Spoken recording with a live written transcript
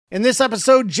In this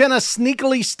episode, Jenna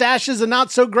sneakily stashes a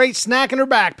not-so-great snack in her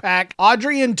backpack.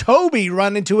 Audrey and Toby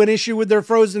run into an issue with their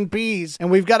frozen peas.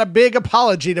 And we've got a big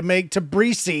apology to make to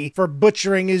Breesy for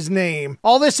butchering his name.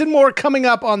 All this and more coming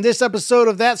up on this episode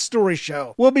of That Story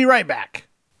Show. We'll be right back.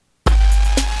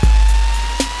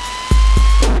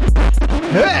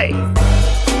 Hey!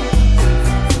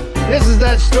 This is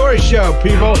That Story Show,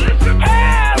 people.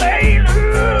 Hallelujah!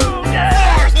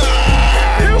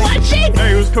 You're watching?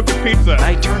 Hey, who's cooking pizza?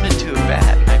 I turned into a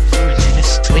bat. I flew into his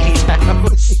sweet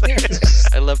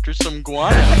house. I left her some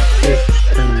guano.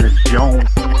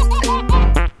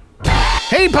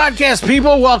 Hey, podcast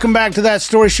people. Welcome back to That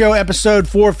Story Show, episode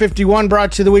 451,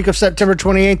 brought to you the week of September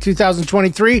 28th,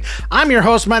 2023. I'm your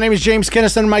host. My name is James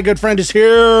Kennison, and my good friend is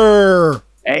here.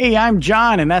 Hey, I'm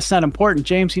John, and that's not important.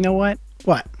 James, you know what?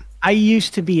 What? I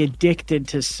used to be addicted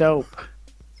to soap,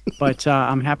 but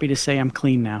I'm happy to say I'm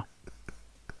clean now.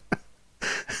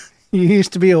 You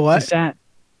used to be a what? What's that?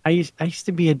 I used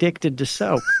to be addicted to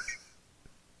soap.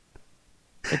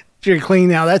 You're clean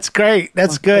now. That's great.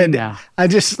 That's good. I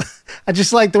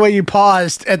just like the way you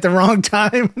paused at the wrong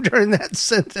time during that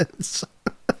sentence.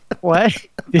 What?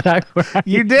 Did I?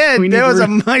 You did. There was a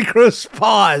micro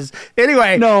pause.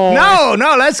 Anyway, no.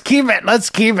 Let's keep it.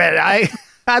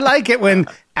 I like it when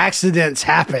accidents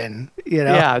happen. You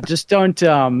know. Yeah. Just don't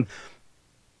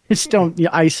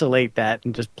isolate that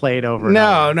and just play it over.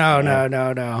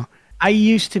 No. I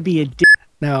used to be addicted.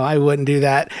 No, I wouldn't do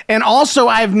that. And also,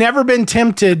 I've never been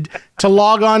tempted to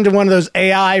log on to one of those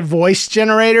AI voice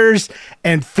generators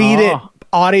and feed it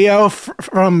audio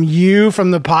from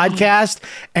the podcast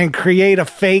and create a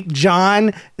fake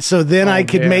John. So then I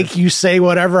could make you say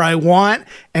whatever I want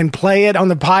and play it on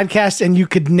the podcast, and you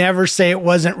could never say it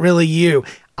wasn't really you.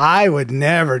 I would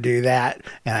never do that.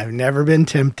 And I've never been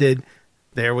tempted.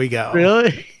 There we go.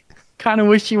 Really? Kind of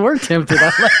wish you were tempted.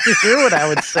 I'd like to hear what I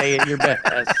would say at your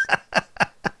best.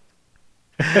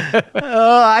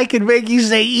 Oh, I could make you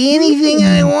say anything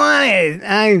I wanted.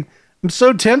 I'm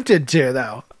so tempted to,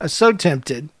 though. I'm so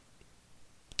tempted.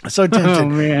 Oh,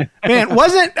 man. Man,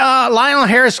 wasn't Lionel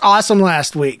Harris awesome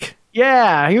last week?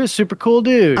 Yeah, he was a super cool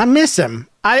dude. I miss him.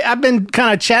 I've been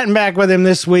kind of chatting back with him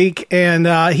this week, and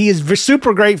he is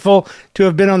super grateful to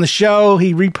have been on the show.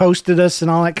 He reposted us and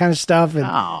all that kind of stuff, and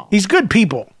he's good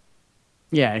people.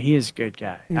 Yeah, he is a good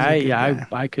guy.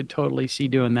 I could totally see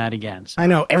doing that again. So. I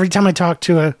know. Every time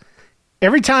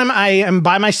I am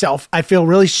by myself, I feel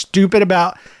really stupid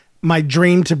about my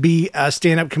dream to be a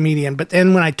stand-up comedian. But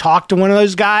then when I talk to one of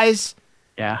those guys,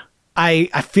 I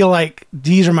feel like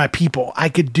these are my people. I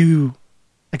could do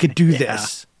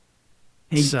this.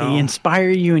 They inspire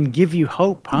you and give you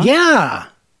hope, huh?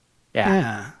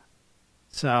 Yeah.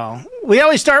 So we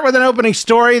always start with an opening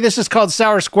story. This is called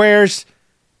Sour Squares.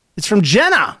 It's from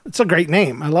Jenna. It's a great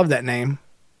name. I love that name.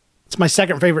 It's my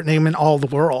second favorite name in all the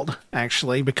world,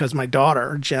 actually, because my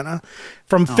daughter, Jenna,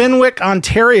 from Fenwick,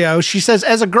 Ontario, she says,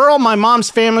 as a girl, my mom's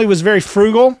family was very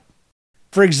frugal.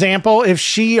 For example, if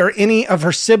she or any of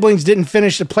her siblings didn't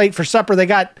finish the plate for supper, they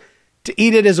got to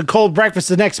eat it as a cold breakfast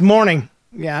the next morning.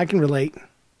 Yeah, I can relate.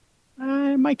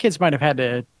 My kids might have had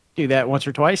to do that once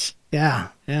or twice. Yeah.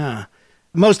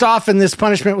 Most often, this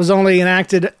punishment was only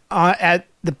enacted at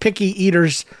the picky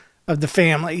eaters of the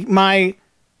family. My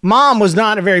mom was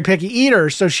not a very picky eater,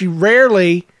 so she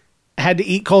rarely had to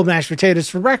eat cold mashed potatoes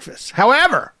for breakfast.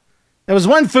 However, there was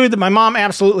one food that my mom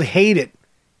absolutely hated: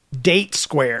 date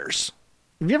squares.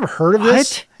 Have you ever heard of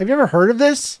this? Have you ever heard of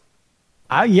this?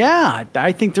 Yeah,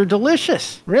 I think they're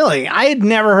delicious. Really? I had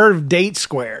never heard of date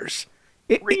squares.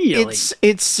 Really?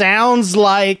 It sounds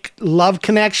like Love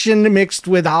Connection mixed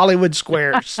with Hollywood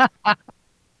Squares.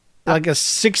 Like a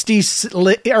 60s,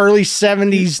 early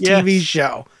 70s TV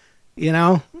show, you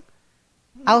know?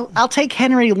 I'll take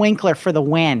Henry Winkler for the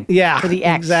win. Yeah, for the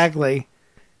X. Exactly.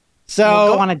 So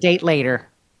we'll go on a date later.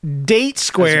 Date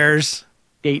squares.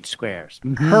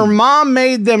 Mm-hmm. Her mom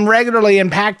made them regularly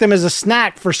and packed them as a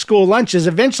snack for school lunches.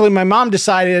 Eventually, my mom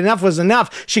decided enough was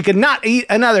enough. She could not eat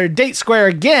another date square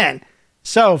again.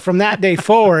 So from that day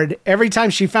forward, every time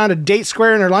she found a date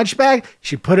square in her lunch bag,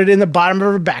 she put it in the bottom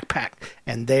of her backpack.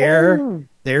 And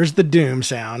there's the doom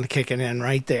sound kicking in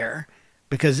right there.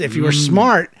 Because if you were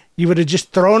smart, you would have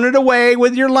just thrown it away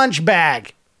with your lunch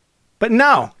bag. But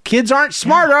no, kids aren't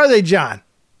smart, are they, John?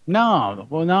 No.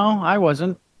 Well, no, I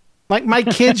wasn't. Like my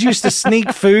kids used to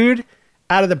sneak food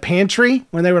out of the pantry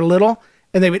when they were little,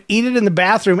 and they would eat it in the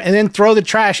bathroom and then throw the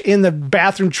trash in the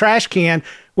bathroom trash can,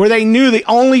 where they knew the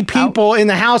only people in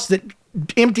the house that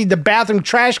emptied the bathroom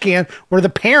trash can were the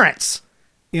parents.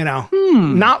 You know,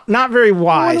 not very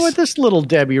wise. I wonder what this little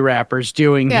Debbie rapper's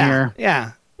doing here.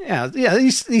 Yeah. Yeah.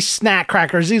 These snack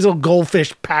crackers, these little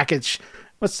goldfish package.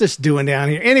 What's this doing down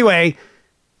here? Anyway,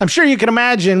 I'm sure you can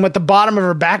imagine what the bottom of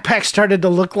her backpack started to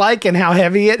look like and how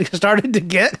heavy it started to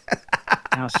get.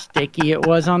 How sticky it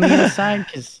was on the inside,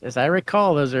 because as I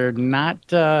recall, those are not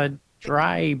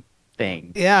dry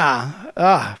things.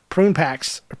 Yeah. Prune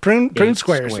packs. Prune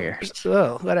squares.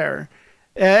 Oh, whatever.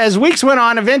 As weeks went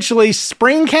on, eventually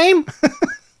spring came.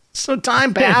 So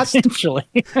time passed. Eventually.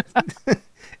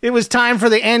 It was time for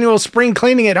the annual spring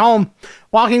cleaning at home.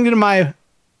 Walking into my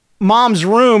mom's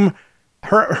room,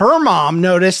 her mom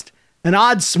noticed an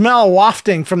odd smell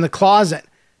wafting from the closet.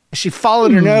 As she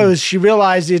followed her nose, she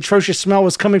realized the atrocious smell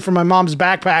was coming from my mom's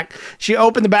backpack. She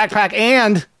opened the backpack,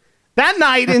 and that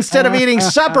night, instead of eating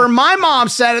supper, my mom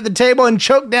sat at the table and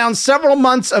choked down several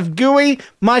months of gooey,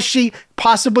 mushy,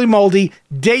 possibly moldy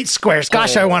date squares.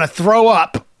 Gosh, I want to throw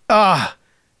up.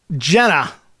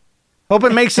 Jenna. Hope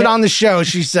it makes it on the show,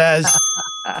 she says.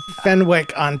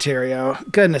 Fenwick, Ontario.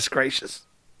 Goodness gracious.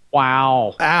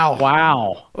 Wow. Ow.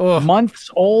 Wow. Ugh. Months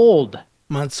old.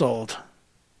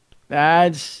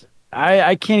 That's...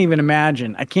 I can't even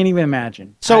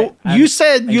imagine. So you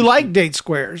said you like date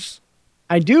squares.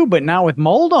 I do, but not with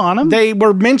mold on them. They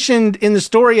were mentioned in the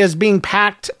story as being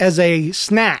packed as a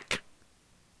snack.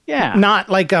 Yeah. Not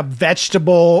like a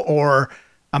vegetable or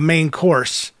a main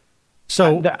course.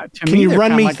 So can you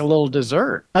run me like a little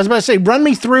dessert? I was about to say, run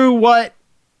me through what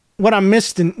I'm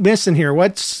missing here.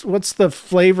 What's the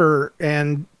flavor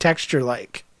and texture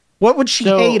like? What would she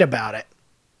hate about it?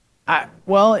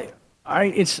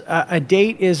 It's a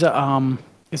date is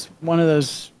it's one of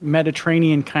those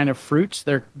Mediterranean kind of fruits.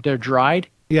 They're dried.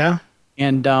 Yeah.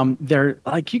 And they're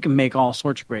like, you can make all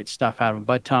sorts of great stuff out of them.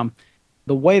 But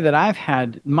the way that I've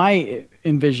had my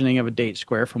envisioning of a date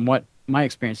square, from what my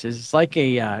experience is, it's like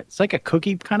a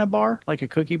cookie kind of bar, like a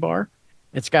cookie bar.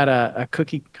 It's got a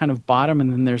cookie kind of bottom,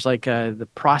 and then there's like the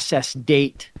processed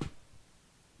date,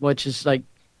 which is like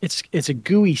it's a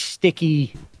gooey,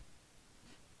 sticky.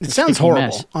 It sounds horrible.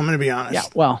 Mess. I'm going to be honest. Yeah,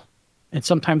 well, and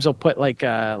sometimes they'll put like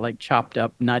chopped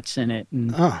up nuts in it,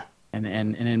 and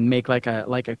then make like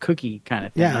a cookie kind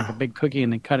of thing, like a big cookie,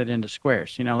 and then cut it into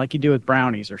squares. Like you do with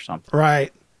brownies or something.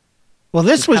 Right. Well,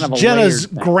 this was kind of Jenna's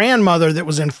grandmother that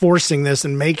was enforcing this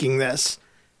and making this.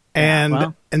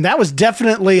 And that was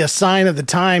definitely a sign of the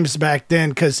times back then,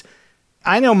 because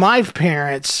I know my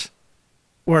parents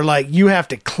were like, you have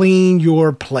to clean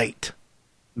your plate.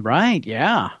 Right,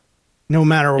 yeah. No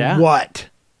matter what.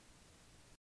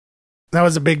 That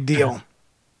was a big deal.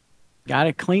 Got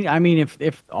to clean. I mean,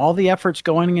 if all the effort's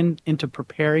going into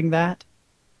preparing that.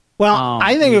 Well,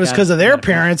 I think it was because of their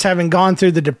parents having gone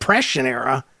through the Depression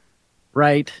era.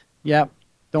 Right. Yep.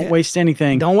 Don't waste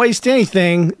anything. Don't waste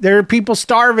anything. There are people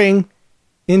starving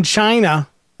in China.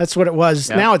 That's what it was.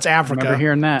 Yep. Now it's Africa. I remember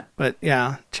hearing that. But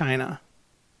yeah, China.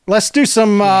 Let's do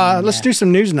some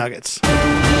news nuggets.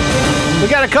 We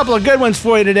got a couple of good ones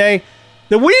for you today.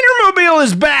 The Wienermobile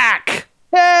is back.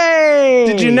 Hey!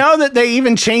 Did you know that they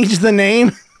even changed the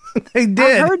name? They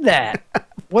did. I heard that.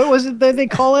 What was it that they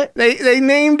call it? They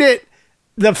named it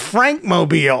the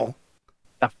Frankmobile.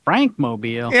 The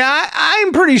Frankmobile? Yeah,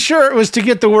 I'm pretty sure it was to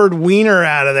get the word wiener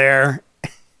out of there,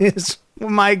 is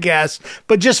my guess.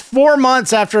 But just 4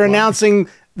 months after announcing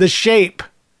the shape,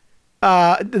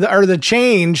 or the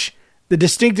change, the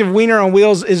distinctive wiener on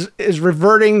wheels is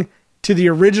reverting to the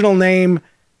original name.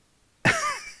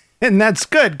 And that's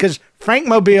good, because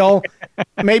Frankmobile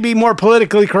may be more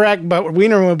politically correct, but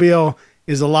Wienermobile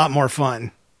is a lot more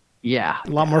fun. Yeah. A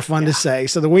lot more fun to say.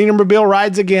 So the Wienermobile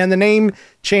rides again. The name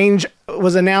change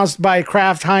was announced by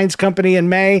Kraft Heinz Company in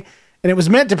May, and it was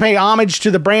meant to pay homage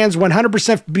to the brand's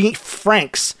 100% beef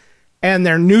Franks and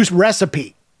their new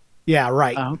recipe. Yeah,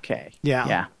 right. Okay. Yeah.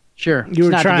 Yeah. Sure. You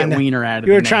were trying to get wiener out of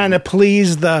you were trying to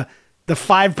please the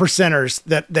 5%ers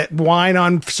that whine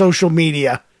on social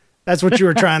media. That's what you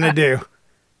were trying to do.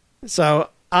 So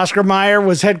Oscar Mayer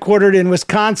was headquartered in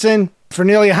Wisconsin for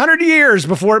nearly 100 years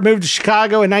before it moved to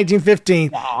Chicago in 1915.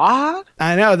 What?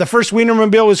 I know. The first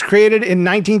Wienermobile was created in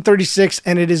 1936,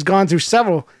 and it has gone through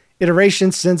several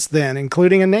iterations since then,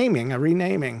 including a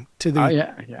renaming to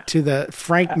the to the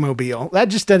Frankmobile. That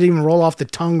just doesn't even roll off the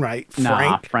tongue right.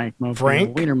 Frankmobile.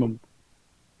 Frank. Wienermobile.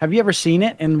 Have you ever seen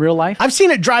it in real life? I've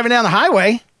seen it driving down the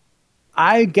highway.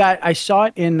 I saw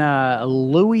it in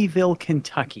Louisville,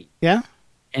 Kentucky. Yeah.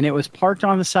 And it was parked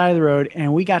on the side of the road,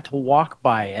 and we got to walk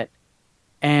by it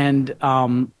and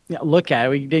look at it.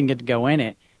 We didn't get to go in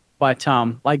it, but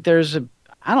like there's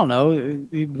I don't know,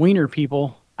 wiener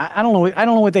people. I don't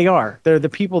know what they are. They're the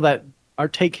people that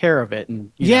take care of it.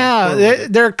 And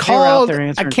they're called.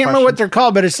 I can't remember what they're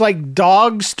called, but it's like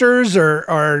dogsters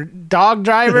or dog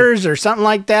drivers or something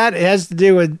like that. It has to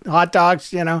do with hot dogs,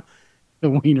 The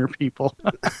wiener people.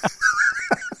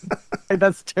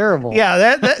 That's terrible.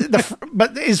 Yeah,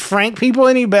 but is Frank people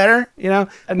any better?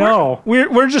 No.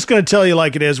 We're just going to tell you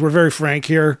like it is. We're very frank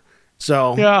here.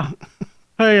 So yeah.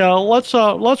 Hey,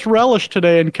 let's relish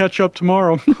today and catch up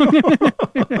tomorrow.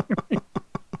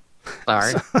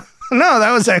 Sorry. No,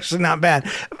 that was actually not bad.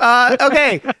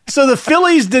 Okay, so the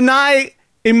Phillies deny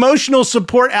emotional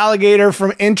support alligator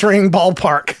from entering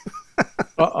ballpark.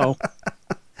 Uh-oh. All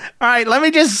right, let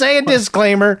me just say a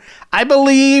disclaimer. I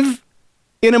believe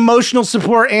in emotional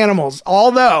support animals,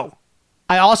 although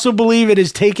I also believe it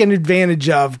is taken advantage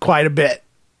of quite a bit.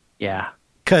 Yeah.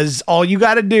 Because all you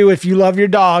got to do if you love your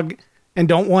dog and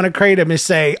don't want to crate him is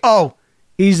say, oh,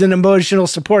 he's an emotional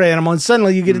support animal, and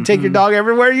suddenly you get to take your dog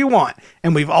everywhere you want.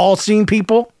 And we've all seen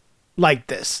people like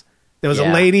this. There was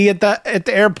a lady at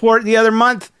the airport the other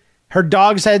month. Her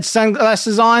dogs had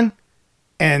sunglasses on,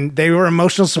 and they were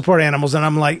emotional support animals. And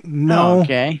I'm like, no,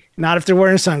 not if they're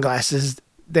wearing sunglasses.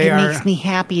 It makes me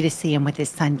happy to see him with his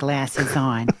sunglasses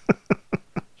on.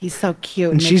 He's so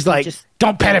cute. And she's like,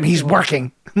 don't pet him. He's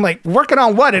working. I'm like, working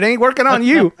on what? It ain't working on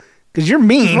you because you're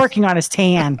mean. He's working on his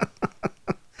tan.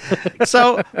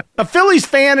 So a Phillies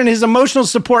fan and his emotional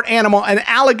support animal, an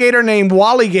alligator named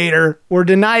Wally Gator, were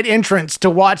denied entrance to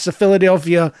watch the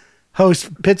Philadelphia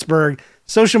host Pittsburgh.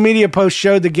 Social media posts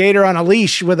showed the gator on a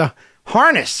leash with a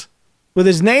harness with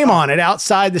his name on it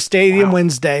outside the stadium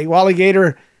Wednesday. Wally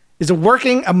Gator is a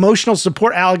working emotional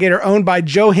support alligator owned by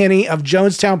Joe Henney of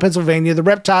Jonestown, Pennsylvania. The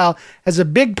reptile has a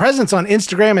big presence on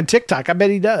Instagram and TikTok. I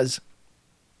bet he does.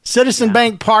 Citizen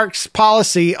Bank Park's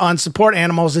policy on support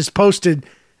animals is posted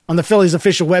on the Phillies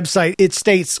official website. It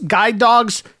states guide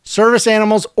dogs, service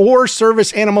animals, or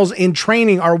service animals in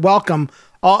training are welcome.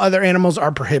 All other animals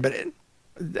are prohibited.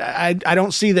 I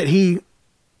don't see that he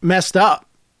messed up.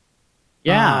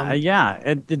 Yeah,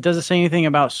 It doesn't say anything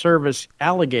about service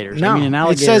alligators. No, I mean, an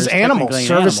alligator it says animals,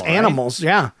 service animals.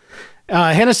 Yeah.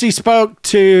 Hennessy spoke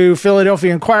to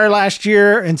Philadelphia Inquirer last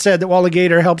year and said that Wally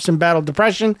Gator helps him battle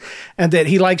depression and that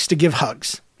he likes to give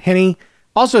hugs. Henney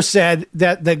also said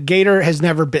that the gator has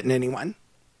never bitten anyone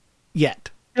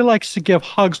yet. He likes to give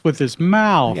hugs with his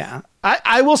mouth. Yeah.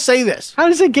 I will say this. How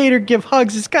does a gator give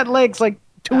hugs? It's got legs like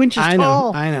 2 inches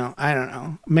tall. I know. I don't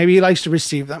know. Maybe he likes to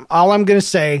receive them. All I'm going to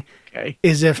say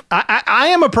is if I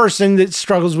am a person that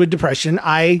struggles with depression,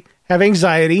 I have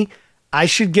anxiety, I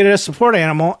should get a support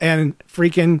animal, and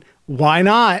freaking why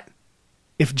not?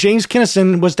 If James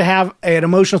Kinnison was to have an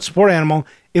emotional support animal,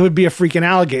 it would be a freaking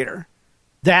alligator.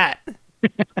 That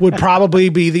would probably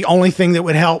be the only thing that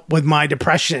would help with my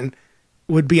depression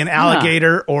would be an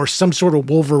alligator or some sort of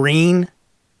Wolverine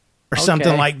or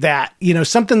something like that. You know,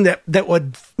 something that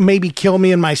would maybe kill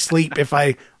me in my sleep if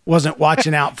I wasn't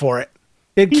watching out for it.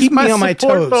 It'd keep me on my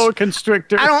toes. Boa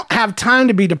constrictor. I don't have time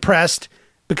to be depressed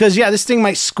because, this thing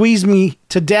might squeeze me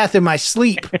to death in my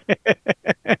sleep.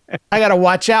 I got to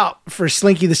watch out for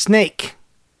Slinky the Snake.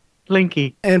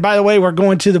 Slinky. And by the way, we're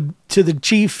going to the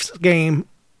Chiefs game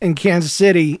in Kansas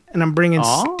City, and I'm bringing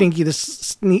Slinky the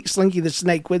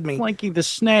Snake with me. Slinky the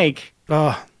Snake.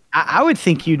 Oh, I would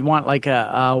think you'd want like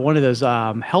a one of those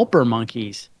helper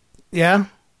monkeys. Yeah.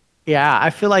 Yeah, I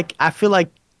feel like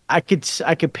I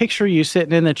could picture you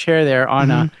sitting in the chair there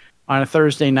on a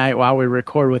Thursday night while we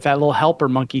record with that little helper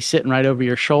monkey sitting right over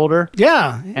your shoulder.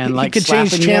 Yeah, and like you could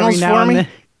change channels for me.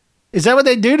 Is that what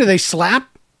they do? Do they slap?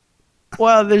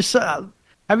 Well, there's.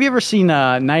 Have you ever seen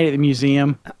Night at the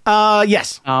Museum?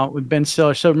 Yes. With Ben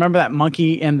Stiller. So remember that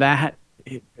monkey and that.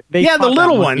 The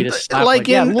little one, like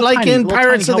in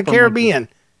Pirates of the Caribbean.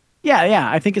 Monkey. Yeah.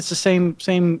 I think it's the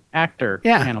same actor.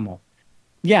 Animal.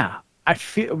 Yeah. I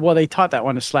feel they taught that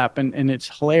one to slap, and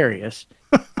it's hilarious.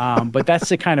 But that's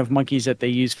the kind of monkeys that they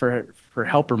use for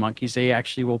helper monkeys. They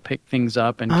actually will pick things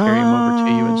up and carry them over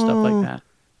to you and stuff like that.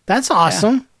 That's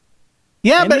awesome.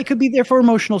 Yeah, but it could be there for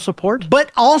emotional support.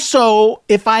 But also,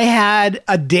 if I had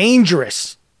a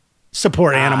dangerous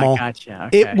support animal,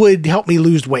 it would help me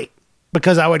lose weight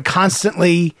because I would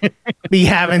constantly be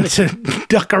having to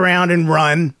duck around and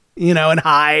run, and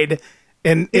hide.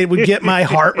 And it would get my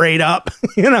heart rate up,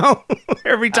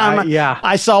 every time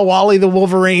I saw Wally the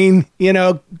Wolverine,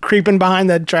 creeping behind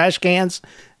the trash cans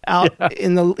out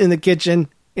in the kitchen,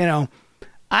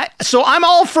 So I'm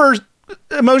all for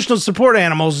emotional support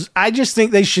animals. I just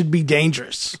think they should be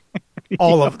dangerous.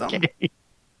 All of them.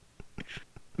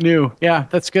 New. Yeah,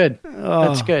 that's good.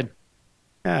 That's good.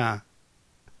 Yeah.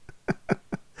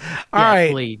 All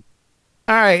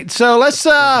right. So let's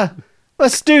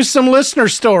let's do some listener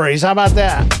stories. How about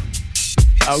that?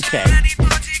 Okay.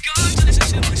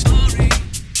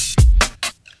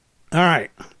 All right.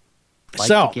 Like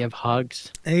So to give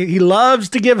hugs. he loves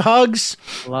to give hugs.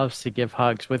 Loves to give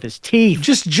hugs with his teeth.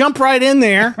 Just jump right in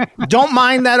there. Don't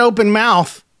mind that open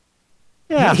mouth.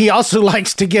 Yeah. He also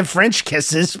likes to give French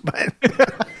kisses, but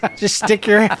just stick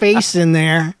your face in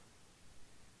there.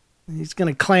 He's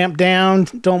going to clamp down.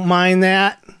 Don't mind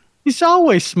that. He's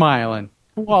always smiling.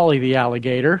 Wally the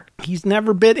alligator. He's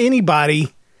never bit anybody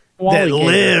that Wally-gator.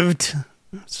 lived.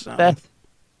 So. That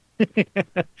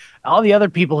all the other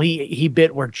people he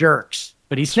bit were jerks,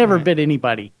 but he's never bit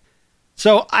anybody.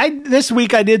 So this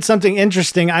week I did something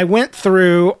interesting. I went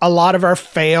through a lot of our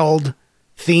failed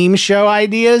theme show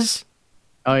ideas.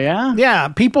 Oh yeah? Yeah,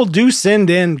 people do send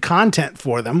in content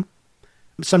for them.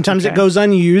 Sometimes it goes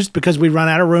unused because we run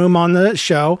out of room on the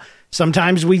show.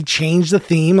 Sometimes we change the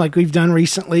theme like we've done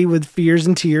recently with Fears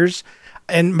and Tears.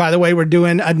 And by the way, we're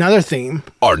doing another theme.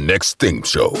 Our next theme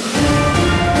show.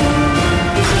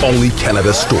 Only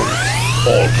Canada stories.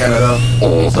 All Canada,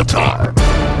 all the time.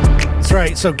 That's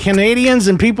right. So Canadians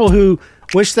and people who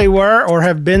wish they were or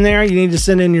have been there, you need to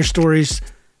send in your stories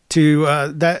to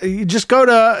that. You just go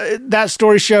to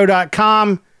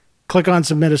thatstoryshow.com, click on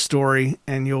submit a story,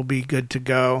 and you'll be good to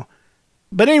go.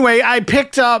 But anyway, I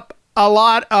picked up a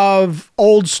lot of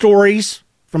old stories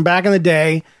from back in the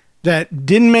day that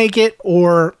didn't make it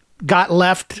or got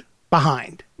left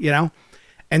behind, you know?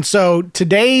 And so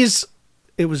today's,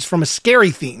 it was from a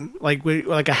scary theme, like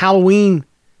a Halloween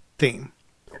theme.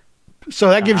 So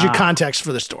that gives you context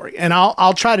for the story. And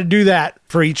I'll try to do that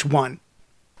for each one.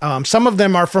 Some of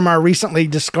them are from our recently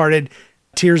discarded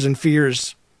Tears and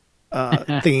Fears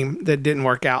theme that didn't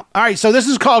work out. All right, so this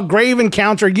is called Grave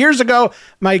Encounter. Years ago,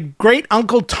 my great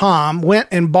uncle Tom went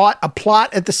and bought a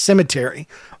plot at the cemetery.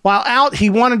 While out, he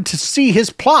wanted to see his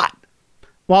plot.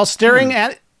 While staring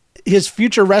at his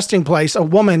future resting place, a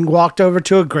woman walked over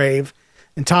to a grave,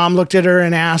 and Tom looked at her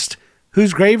and asked,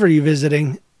 "Whose grave are you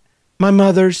visiting?" "My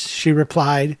mother's," she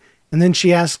replied. And then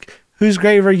she asked, "Whose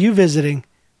grave are you visiting?"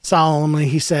 Solemnly,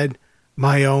 he said,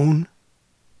 "My own."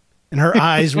 And her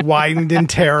eyes widened in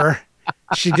terror.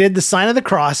 She did the sign of the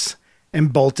cross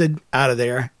and bolted out of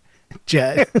there.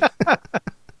 Jed.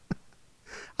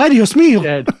 Adios mio.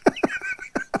 Jed.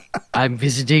 I'm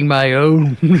visiting my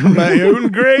own. My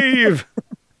own grave.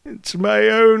 It's my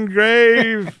own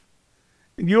grave.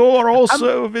 You're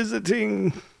also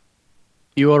visiting.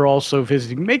 You are also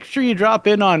visiting. Make sure you drop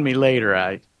in on me later.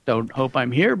 I don't hope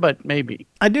I'm here, but maybe.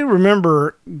 I do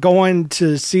remember going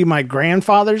to see my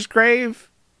grandfather's grave.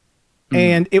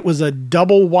 And it was a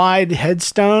double wide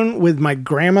headstone with my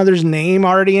grandmother's name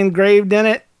already engraved in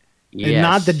it. And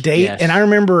not the date. Yes. And I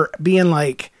remember being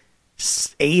like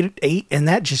eight, and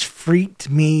that just freaked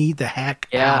me the heck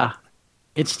out.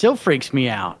 It still freaks me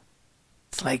out.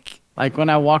 It's like when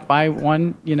I walk by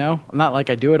one, you know, not like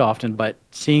I do it often, but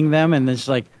seeing them and it's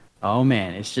like, oh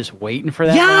man, it's just waiting for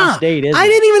that last date, isn't I it?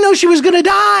 didn't even know she was going to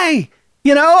die.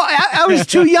 You know, I was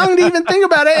too young to even think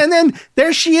about it. And then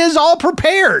there she is all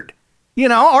prepared. You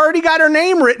know, already got her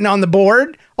name written on the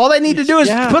board. All they need to do is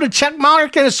put a check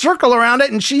mark and a circle around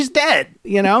it, and she's dead,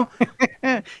 you know?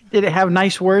 Did it have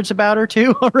nice words about her,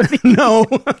 too, already? No,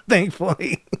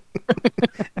 thankfully.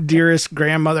 Dearest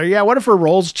grandmother. Yeah, what if her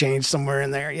roles changed somewhere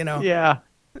in there, you know? Yeah.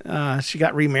 She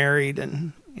got remarried,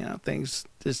 and, you know, things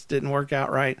just didn't work out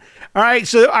right. All right,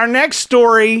 so our next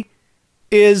story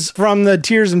is from the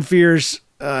Tears and Fears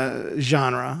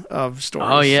genre of stories.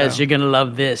 Oh, yes, you're going to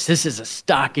love this. This is a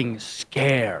stocking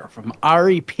scare from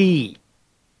REP.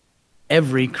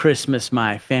 Every Christmas,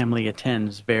 my family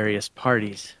attends various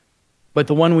parties. But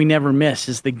the one we never miss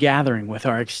is the gathering with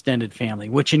our extended family,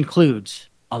 which includes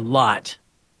a lot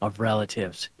of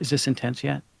relatives. Is this intense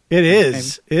yet? It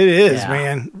is. Maybe? It is,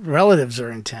 man. Relatives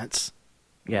are intense.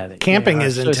 Yeah. Camping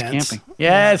is so intense. Camping.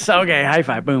 Yes, okay. High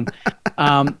five. Boom.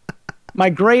 My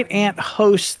great aunt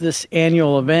hosts this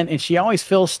annual event, and she always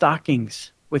fills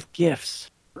stockings with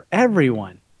gifts for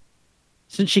everyone.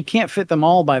 Since she can't fit them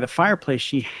all by the fireplace,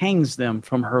 she hangs them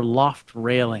from her loft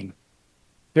railing.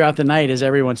 Throughout the night, as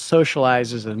everyone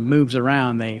socializes and moves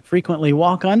around, they frequently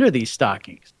walk under these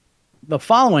stockings. The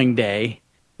following day,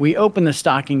 we open the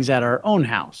stockings at our own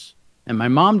house, and my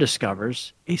mom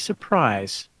discovers a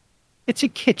surprise. It's a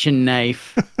kitchen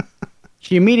knife.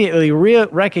 She immediately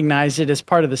recognized it as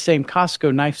part of the same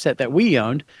Costco knife set that we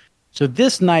owned. So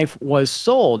this knife was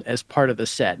sold as part of the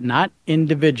set, not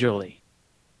individually.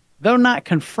 Though not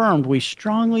confirmed, we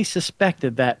strongly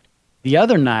suspected that the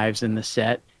other knives in the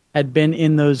set had been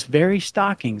in those very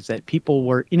stockings that people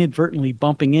were inadvertently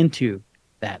bumping into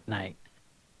that night.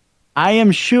 I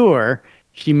am sure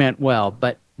she meant well,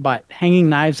 but hanging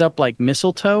knives up like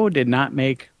mistletoe did not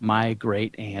make my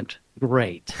great aunt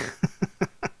great.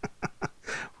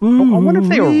 I wonder if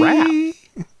they were wrapped.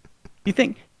 You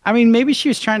think? I mean, maybe she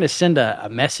was trying to send a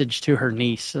message to her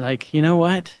niece, like, you know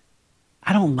what?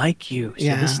 I don't like you. So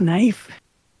this knife,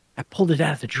 I pulled it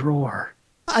out of the drawer.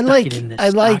 I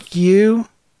liked you.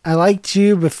 I liked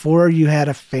you before you had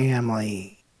a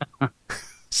family.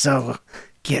 So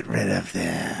get rid of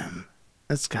them.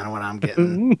 That's kind of what I'm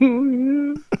getting.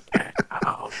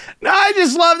 No, I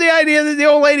just love the idea that the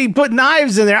old lady put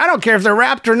knives in there. I don't care if they're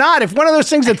wrapped or not. If one of those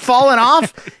things had fallen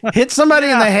off, hit somebody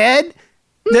in the head,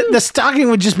 the stocking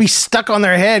would just be stuck on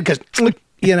their head because,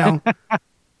 you know,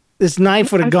 this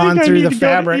knife would have gone through the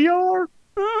fabric.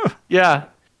 Yeah,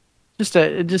 just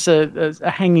a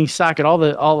hanging socket. All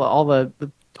the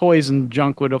toys and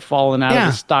junk would have fallen out of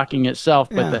the stocking itself,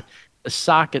 but the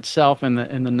sock itself and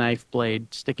the knife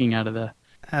blade sticking out of the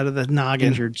noggin,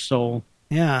 injured soul.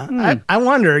 Yeah, I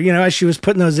wonder, you know, as she was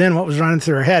putting those in, what was running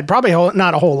through her head? Probably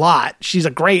not a whole lot. She's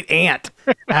a great aunt,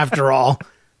 after all.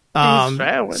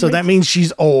 So that means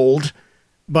she's old,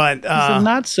 but she's a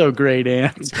not so great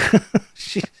aunt.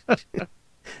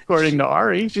 According to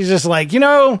Ari, she's just like, you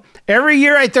know, every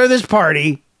year I throw this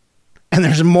party, and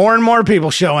there's more and more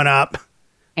people showing up,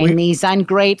 and these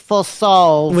ungrateful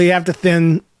souls. We have to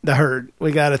thin the herd.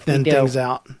 We got to thin things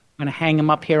out. I'm gonna hang them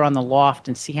up here on the loft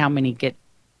and see how many get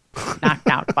knocked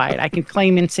out by it. I can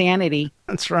claim insanity.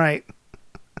 That's right.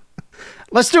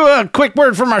 Let's do a quick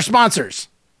word from our sponsors.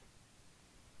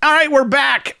 All right, we're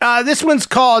back. This one's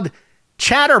called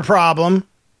Catterproblem,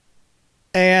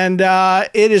 and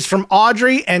it is from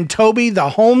Audrey and Toby, the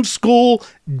homeschool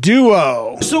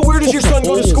duo. So where does your son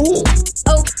go to school?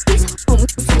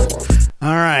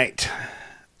 All right.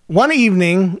 One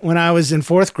evening when I was in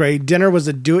 4th grade, dinner was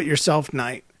a do-it-yourself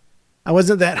night. I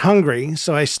wasn't that hungry,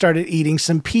 so I started eating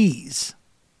some peas.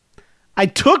 I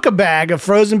took a bag of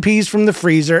frozen peas from the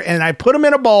freezer and I put them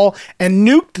in a bowl and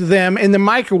nuked them in the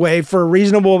microwave for a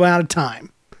reasonable amount of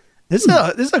time. This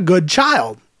is a good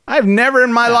child. I've never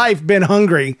in my life been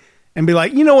hungry and be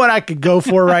like, you know what I could go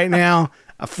for right now?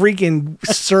 A freaking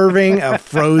serving of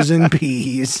frozen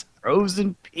peas.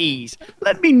 Frozen peas.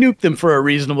 Let me nuke them for a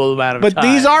reasonable amount of time. But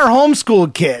these are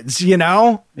homeschool kids, you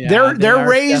know? Yeah, they're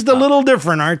raised a little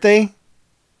different, aren't they?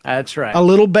 That's right. A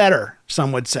little better,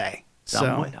 some would say.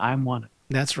 Somewhat. I'm one.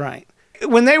 That's right.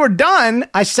 When they were done,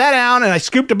 I sat down and I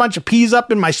scooped a bunch of peas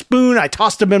up in my spoon. I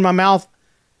tossed them in my mouth.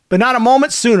 But not a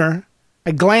moment sooner,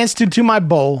 I glanced into my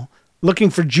bowl, looking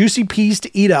for juicy peas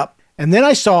to eat up. And then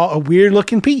I saw a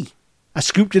weird-looking pea. I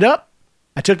scooped it up.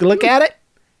 I took a look at it.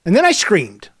 And then I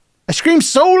screamed. I screamed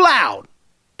so loud.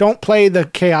 Don't play the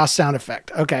chaos sound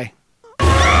effect. Okay.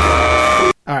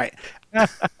 All right.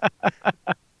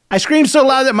 I screamed so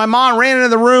loud that my mom ran into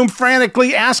the room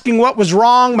frantically asking what was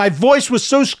wrong. My voice was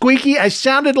so squeaky, I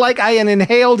sounded like I had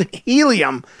inhaled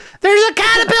helium. There's a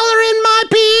caterpillar in my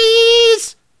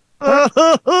peas!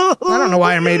 I don't know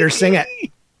why I made her sing it.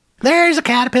 There's a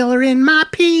caterpillar in my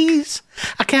peas.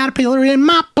 A caterpillar in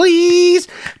my peas.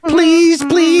 Please,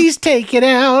 please take it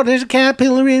out. There's a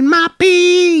caterpillar in my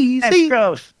peas. That's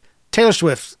gross. Taylor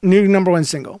Swift's new #1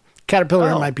 single,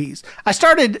 Caterpillar in My Peas. I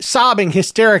started sobbing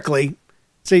hysterically.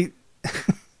 See,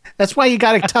 that's why you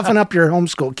got to toughen up your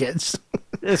homeschool kids.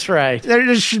 That's right.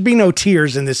 There should be no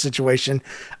tears in this situation.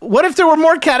 What if there were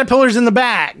more caterpillars in the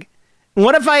bag?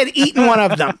 What if I had eaten one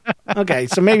of them? Okay,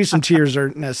 so maybe some tears are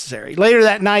necessary. Later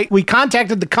that night, we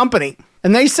contacted the company,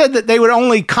 and they said that they would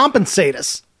only compensate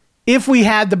us if we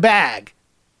had the bag.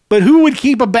 But who would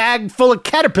keep a bag full of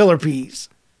caterpillar peas?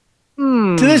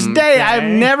 To this day,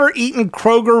 I've never eaten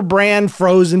Kroger brand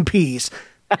frozen peas.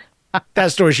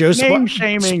 That story show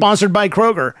sponsored by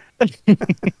Kroger.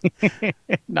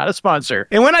 Not a sponsor.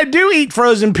 And when I do eat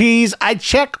frozen peas, I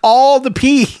check all the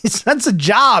peas. That's a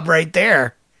job right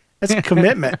there. That's a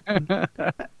commitment.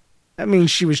 That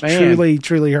means she was truly,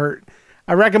 truly hurt.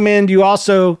 I recommend you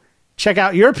also check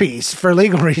out your peas for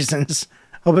legal reasons.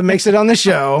 Hope it makes it on the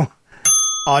show.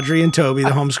 Audrey and Toby, the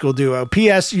homeschool duo.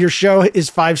 P.S. Your show is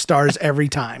 5 stars every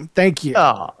time. Thank you.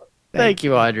 Oh, thank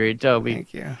you, Audrey and Toby.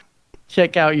 Thank you.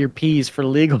 Check out your peas for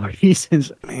legal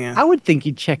reasons. Man. I would think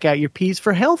you'd check out your peas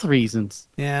for health reasons.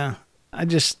 Yeah. I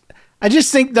just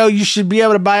think, though, you should be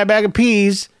able to buy a bag of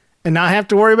peas and not have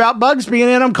to worry about bugs being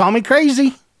in them. Call me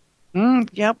crazy.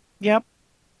 Yep.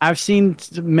 I've seen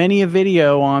many a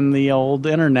video on the old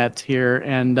internet here,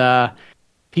 and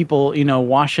people,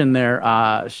 washing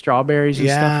their strawberries and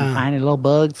stuff and finding little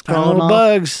bugs crawling off.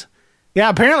 Bugs. Yeah,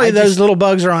 apparently those little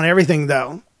bugs are on everything,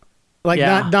 though. Like,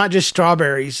 not just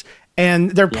strawberries.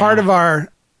 And they're part of our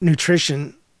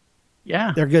nutrition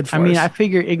Yeah. They're good for I mean, us. I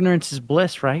figure ignorance is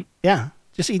bliss, right? Yeah.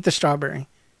 Just eat the strawberry.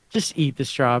 Just eat the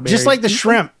strawberry. Just like the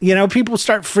shrimp. You know, people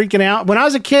start freaking out. When I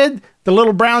was a kid, the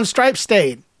little brown stripe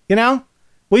stayed. You know?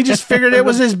 We just figured it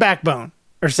was his backbone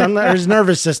or something, or his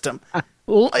nervous system. It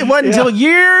wasn't until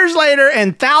years later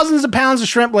and thousands of pounds of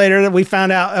shrimp later that we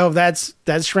found out, oh, that's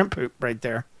shrimp poop right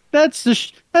there. That's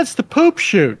the poop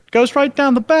chute. Goes right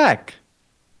down the back.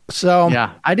 So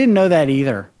yeah, I didn't know that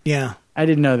either. Yeah. I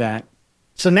didn't know that.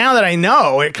 So now that I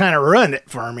know, it kind of ruined it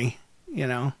for me, you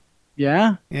know?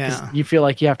 Yeah? Yeah. You feel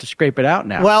like you have to scrape it out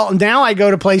now. Well, now I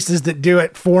go to places that do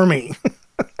it for me.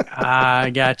 I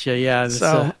gotcha. Yeah.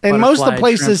 So, and most of the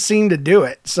places seem to do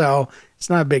it, so it's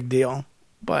not a big deal.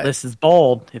 But this is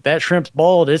bold. If that shrimp's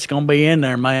bold, it's going to be in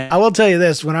there, man. I will tell you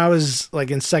this: when I was like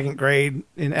in second grade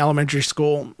in elementary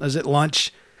school, I was at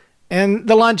lunch, and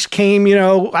the lunch came. You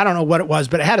know, I don't know what it was,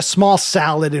 but it had a small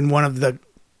salad in one of the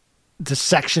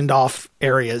sectioned off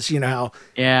areas. You know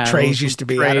how trays used to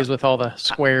be. Trays with all the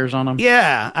squares on them.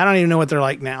 Yeah, I don't even know what they're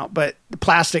like now, but the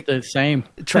plastic the same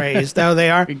trays. Though they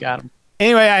are. We got them.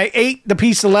 Anyway, I ate the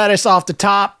piece of lettuce off the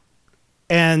top,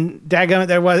 and daggone it,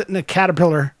 there wasn't a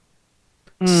caterpillar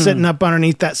sitting up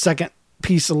underneath that second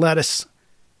piece of lettuce.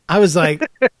 I was like,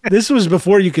 this was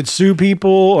before you could sue people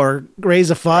or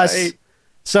raise a fuss. Right.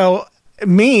 So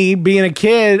me being a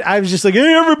kid, I was just like,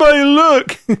 hey, everybody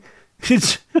look.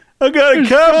 I got a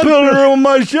caterpillar on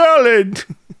my salad.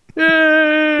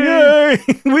 Yay.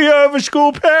 We have a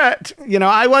school pet. You know,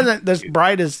 I wasn't the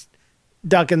brightest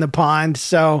duck in the pond,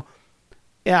 so...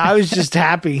 Yeah, I was just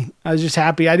happy. I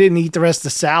didn't eat the rest of the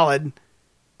salad.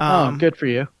 Good for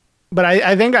you. But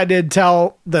I think I did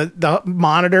tell the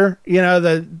monitor, you know,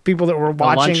 the people that were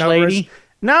watching the lunch over lady? us.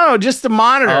 No, just the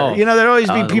monitor. Oh. You know, there'd always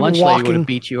be the people lunch walking. Lady would have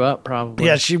beat you up, probably.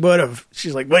 Yeah, she would have.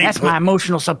 She's like, wait. That's my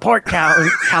emotional support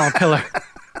caterpillar.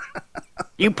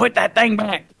 You put that thing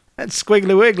back. That's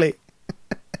Squiggly Wiggly.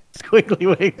 Squiggly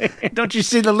Wiggly. Don't you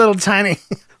see the little tiny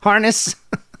harness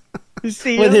with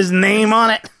him? his name on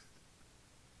it?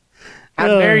 How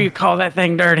dare you call that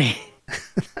thing dirty?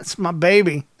 That's my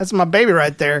baby. That's my baby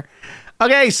right there.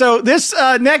 Okay, so this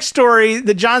next story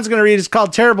that John's going to read is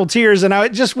called Terrible Tears, and I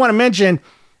just want to mention,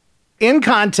 in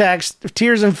context of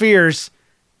Tears and Fears,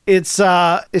 it's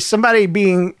somebody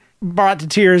being brought to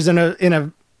tears in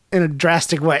a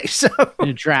drastic way. So in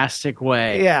a drastic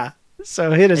way, yeah.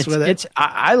 So hit us with it.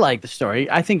 I like the story.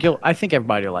 I think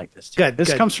everybody will like this too. Good.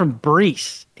 This comes from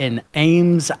Brees in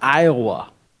Ames,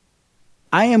 Iowa.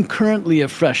 I am currently a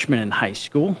freshman in high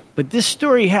school, but this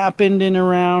story happened in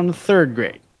around third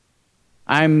grade.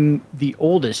 I'm the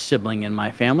oldest sibling in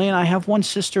my family, and I have one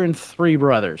sister and 3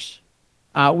 brothers.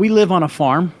 We live on a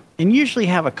farm and usually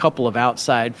have a couple of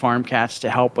outside farm cats to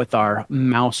help with our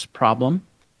mouse problem.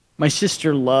 My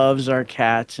sister loves our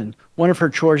cats, and one of her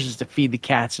chores is to feed the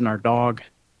cats and our dog.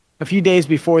 A few days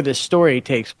before this story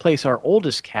takes place, our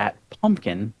oldest cat,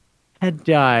 Pumpkin, had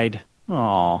died.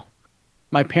 Aww.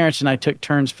 My parents and I took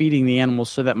turns feeding the animals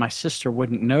so that my sister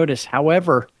wouldn't notice.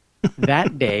 However,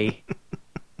 that day,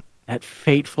 that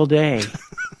fateful day,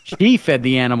 she fed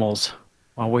the animals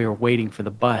while we were waiting for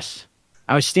the bus.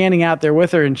 I was standing out there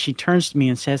with her, and she turns to me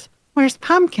and says, "Where's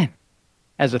Pumpkin?"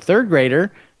 As a third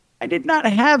grader, I did not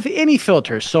have any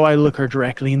filters, so I look her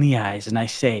directly in the eyes and I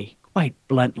say, quite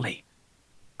bluntly,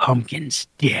 "Pumpkin's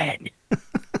dead."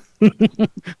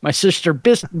 My sister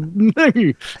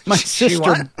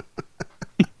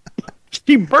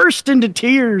She burst into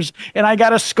tears, and I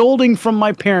got a scolding from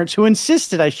my parents, who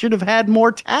insisted I should have had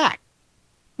more tact.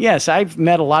 Yes, I've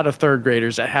met a lot of third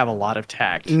graders that have a lot of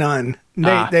tact. None.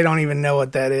 They don't even know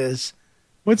what that is.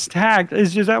 What's tact?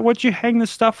 Is that what you hang the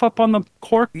stuff up on the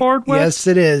corkboard with? Yes,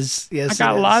 it is. Yes, I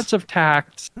got lots of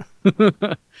tact.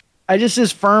 I just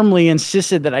as firmly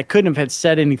insisted that I couldn't have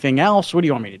said anything else. What do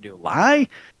you want me to do? Lie?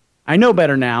 I know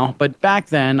better now, but back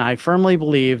then I firmly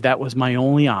believed that was my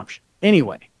only option.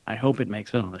 Anyway, I hope it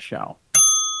makes it on the show.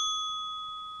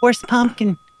 Where's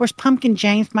Pumpkin? Where's Pumpkin,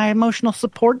 James, my emotional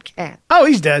support cat? Oh,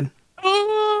 he's dead.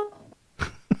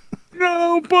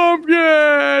 No,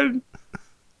 Pumpkin!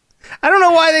 I don't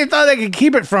know why they thought they could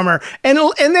keep it from her. And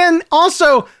then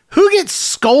also, who gets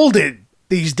scolded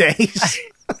these days?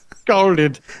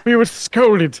 Scolded. We were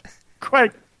scolded.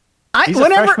 Quite. He's a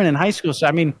freshman in high school, so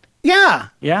I mean... Yeah.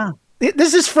 Yeah.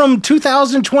 This is from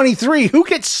 2023. Who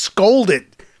gets scolded?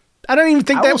 I don't even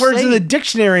think that word's in the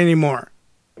dictionary anymore.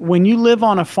 When you live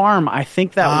on a farm, I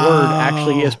think that word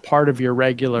actually is part of your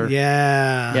regular...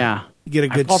 Yeah. Yeah. You get a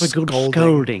good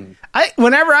scolding.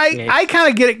 Whenever I kind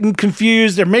of get it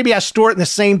confused, or maybe I store it in the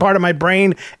same part of my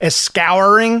brain as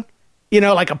scouring,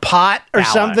 like a pot or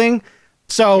something.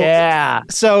 So yeah.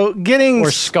 So getting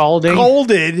or scalding.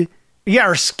 Scolded Yeah,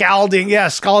 or scalding. Yeah,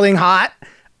 scalding hot.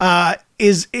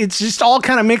 It's just all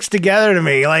kind of mixed together to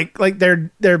me. Like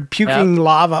they're puking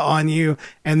lava on you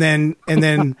and then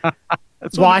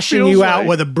washing you out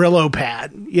with a Brillo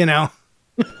pad, you know.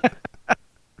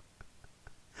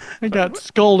 I got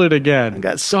scolded again. I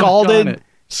got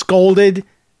scolded,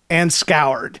 and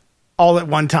scoured all at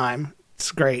one time.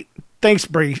 It's great. Thanks,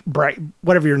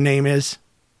 whatever your name is.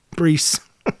 Brees.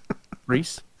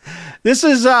 This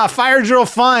is Fire Drill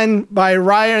Fun by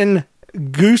Ryan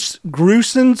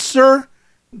Grusenser.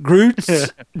 Grutzner.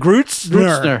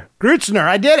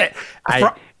 I did it.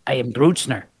 I am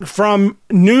Grutzner. From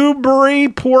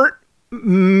Newburyport,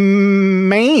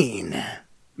 Maine.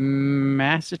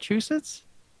 Massachusetts?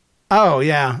 Oh,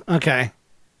 yeah. Okay.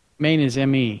 Maine is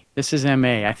M-E. This is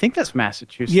M-A. I think that's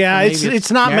Massachusetts. Yeah,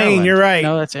 it's not Maryland. Maine. You're right.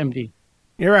 No, that's M-D.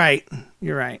 You're right.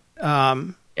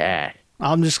 Yeah.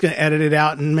 I'm just going to edit it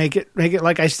out and make it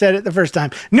like I said it the first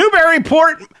time.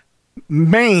 Newburyport,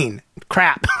 Maine.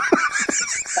 Crap.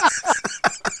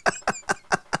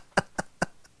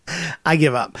 I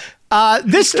give up.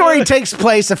 This story takes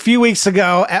place a few weeks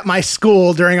ago at my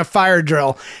school during a fire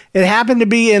drill. It happened to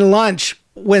be in lunch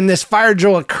when this fire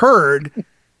drill occurred.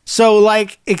 So,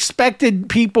 like, expected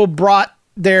people brought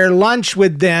their lunch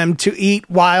with them to eat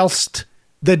whilst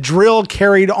the drill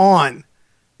carried on.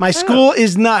 My school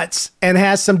is nuts and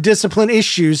has some discipline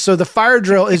issues, so the fire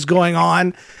drill is going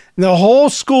on. The whole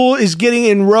school is getting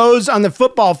in rows on the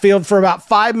football field for about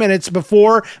 5 minutes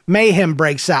before mayhem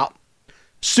breaks out.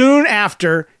 Soon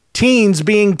after, teens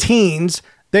being teens,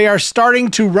 they are starting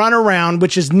to run around,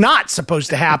 which is not supposed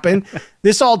to happen.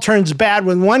 This all turns bad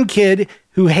when one kid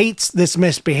who hates this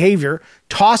misbehavior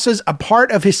tosses a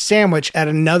part of his sandwich at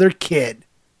another kid!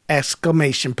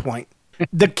 Exclamation point.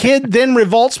 The kid then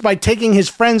revolts by taking his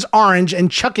friend's orange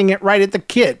and chucking it right at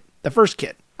the first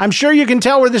kid. I'm sure you can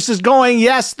tell where this is going.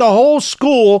 Yes, the whole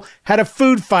school had a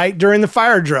food fight during the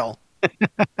fire drill.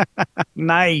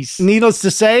 Nice. Needless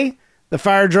to say, the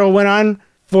fire drill went on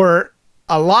for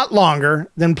a lot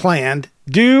longer than planned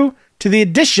due to the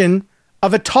addition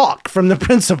of a talk from the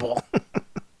principal.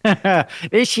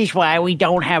 This is why we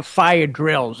don't have fire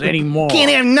drills anymore. Can't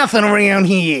have nothing around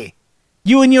here.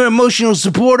 You and your emotional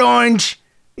support orange.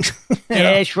 Yeah,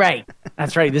 that's right.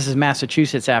 That's right. This is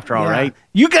Massachusetts after all, right?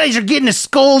 You guys are getting a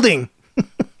scolding.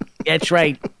 That's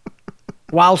right.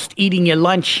 Whilst eating your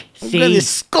lunch. I'm going to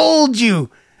scold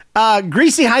you.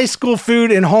 Greasy high school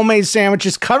food and homemade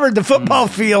sandwiches covered the football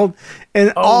field.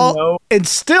 And and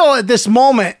still at this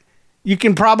moment, you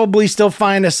can probably still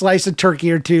find a slice of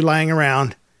turkey or two lying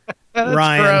around. That's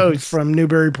Ryan gross. From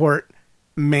Newburyport,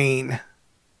 Maine.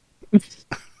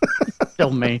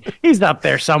 Still Maine. He's up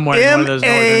there somewhere in one of those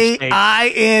northern states.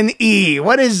 M-A-I-N-E.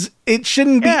 What is it?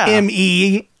 Shouldn't be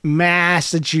M-E.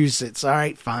 Massachusetts. All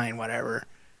right, fine, whatever.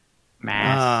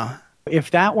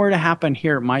 If that were to happen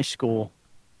here at my school,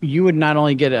 you would not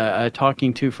only get a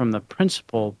talking to from the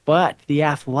principal, but the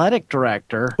athletic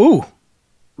director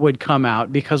would come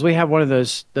out because we have one of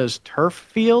those turf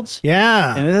fields.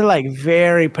 Yeah. And they're like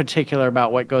very particular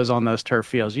about what goes on those turf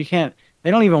fields. They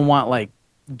don't even want like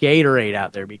Gatorade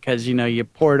out there because, you know, you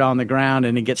pour it on the ground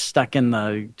and it gets stuck in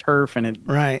the turf and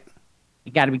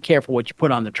you got to be careful what you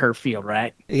put on the turf field,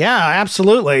 right? Yeah,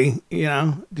 absolutely. You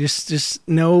know, just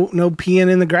no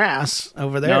peeing in the grass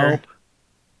over there.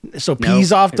 Nope. So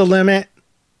peas off the limit,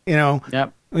 you know.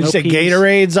 Yep. When you say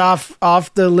Gatorade's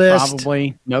off the list.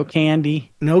 Probably. No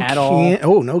candy. All.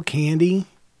 Oh, no candy.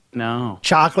 No.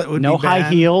 Chocolate would be no bad. high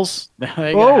heels. They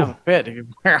gotta have a fit. You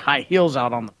can wear high heels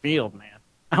out on the field, man.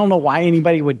 I don't know why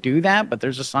anybody would do that, but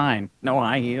there's a sign. No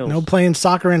high heels. No playing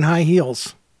soccer in high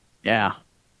heels. Yeah.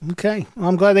 Okay. Well,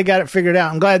 I'm glad they got it figured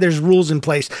out. I'm glad there's rules in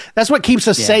place. That's what keeps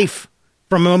us safe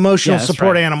from emotional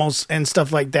support animals and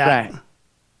stuff like that.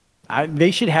 Right.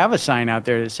 They should have a sign out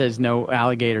there that says no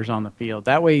alligators on the field.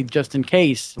 That way, just in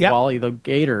case Wally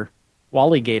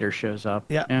Gator shows up.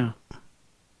 Yeah.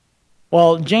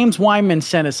 Well, James Wyman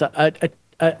sent us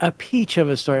a peach of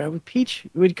a story. A peach,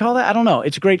 would you call that? I don't know.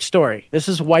 It's a great story. This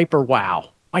is Wiper Wow.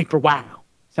 Wiper Wow.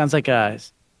 Sounds like an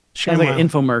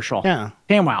infomercial. Yeah.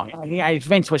 ShamWow. Yeah,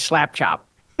 Vince with Slap Chop.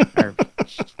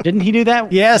 Didn't he do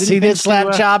that? Yes, he did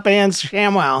Slap Chop and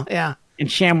ShamWow. Yeah. And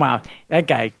ShamWow. That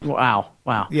guy. Wow.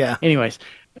 Yeah. Anyways,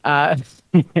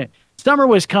 summer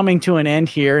was coming to an end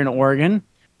here in Oregon,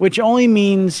 which only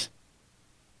means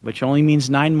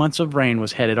 9 months of rain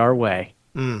was headed our way.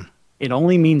 It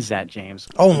only means that, James.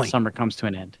 Only. Summer comes to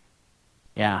an end.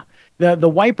 Yeah. The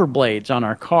wiper blades on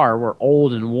our car were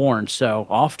old and worn, so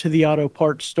off to the auto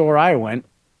parts store I went.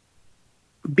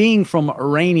 Being from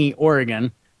rainy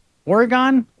Oregon.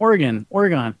 Oregon?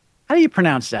 How How do you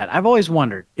pronounce that? I've always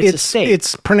wondered. It's a state.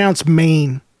 It's pronounced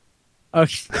Maine.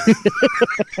 Okay.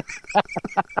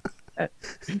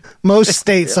 Most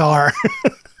states are.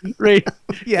 Right.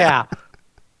 Yeah.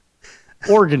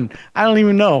 Oregon. I don't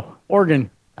even know.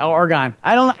 Oregon. Oregon.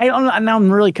 I don't. Now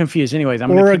I'm really confused. Anyways,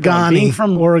 I'm gonna keep going. Being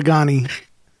from Oregoni.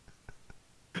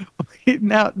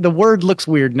 Now the word looks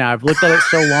weird. Now I've looked at it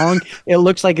so long, it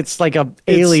looks like it's like a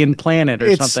alien planet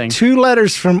or something. It's 2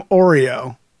 letters from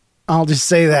Oreo. I'll just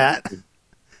say that.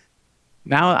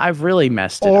 Now I've really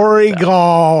messed it up.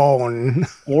 Oregon.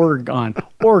 Oregon.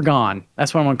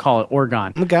 That's what I'm gonna call it.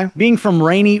 Oregon. Okay. Being from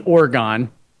rainy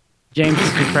Oregon, James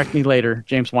can correct me later.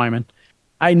 James Wyman.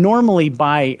 I normally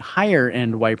buy higher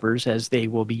end wipers as they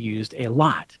will be used a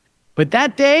lot. But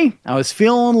that day, I was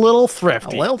feeling a little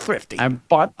thrifty. I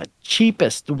bought the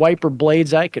cheapest wiper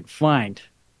blades I could find.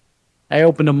 I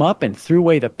opened them up and threw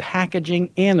away the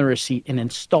packaging and the receipt and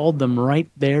installed them right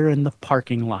there in the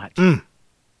parking lot.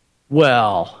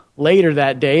 Well, later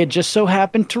that day, it just so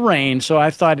happened to rain, so I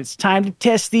thought it's time to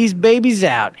test these babies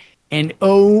out. And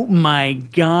oh my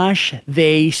gosh,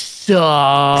 they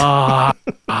sucked.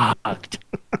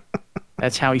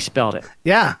 That's how he spelled it.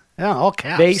 Yeah, all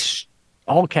caps.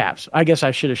 All caps. I guess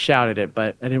I should have shouted it,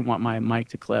 but I didn't want my mic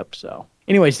to clip. So,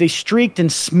 anyways, they streaked and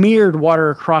smeared water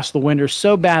across the window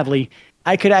so badly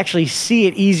I could actually see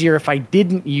it easier if I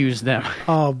didn't use them.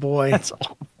 Oh boy, that's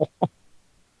awful.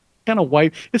 Kind of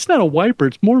wipe. It's not a wiper.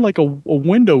 It's more like a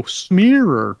window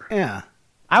smearer. Yeah.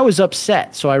 I was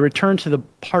upset, so I returned to the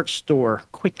parts store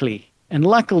quickly, and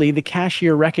luckily the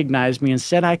cashier recognized me and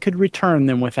said I could return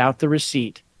them without the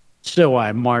receipt. So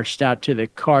I marched out to the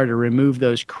car to remove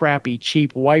those crappy,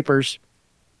 cheap wipers.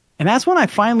 And that's when I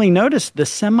finally noticed the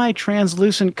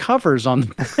semi-translucent covers on the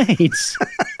blades.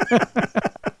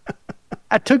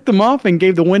 I took them off and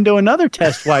gave the window another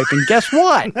test wipe, and guess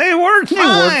what? They worked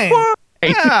fine.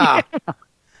 Yeah.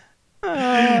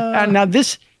 Now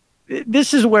this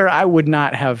is where I would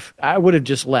have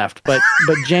just left. But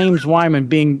James Wyman,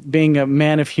 being a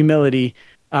man of humility,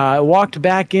 walked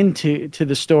back into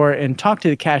the store and talked to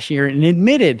the cashier and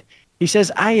admitted, he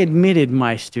says, I admitted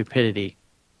my stupidity.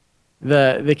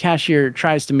 The cashier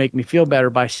tries to make me feel better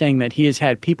by saying that he has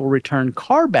had people return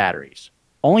car batteries,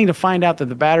 only to find out that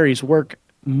the batteries work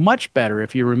much better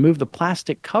if you remove the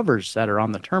plastic covers that are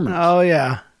on the terminals. Oh,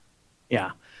 yeah.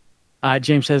 Yeah.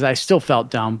 James says, I still felt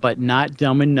dumb, but not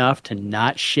dumb enough to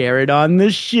not share it on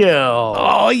the show.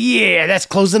 Oh, yeah. That's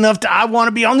close enough to I want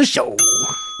to be on the show.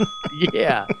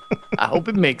 Yeah. I hope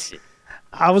it makes it.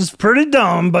 I was pretty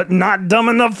dumb, but not dumb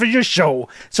enough for your show.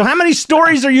 So how many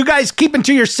stories are you guys keeping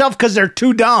to yourself because they're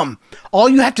too dumb? All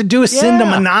you have to do is send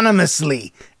them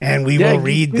anonymously, and we will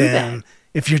read them. That.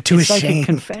 If you're too ashamed, like a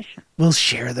confession. We'll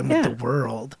share them with the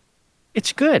world.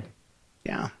 It's good.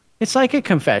 Yeah. It's like a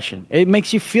confession. It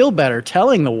makes you feel better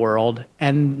telling the world,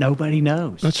 and nobody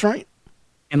knows. That's right.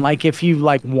 And like if you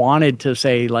wanted to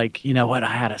say you know what,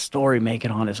 I had a story, make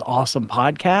it on this awesome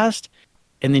podcast,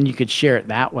 and then you could share it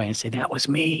that way and say that was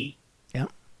me. Yeah.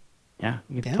 Yeah,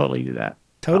 you could totally do that.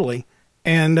 Totally.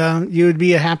 And you would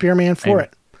be a happier man for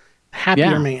it.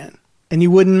 Happier man. And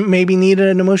you wouldn't maybe need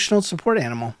an emotional support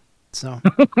animal. So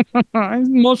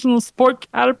emotional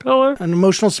support caterpillar. An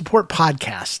emotional support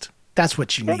podcast. That's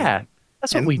what you need. Yeah,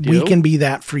 that's what we do. We can be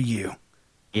that for you.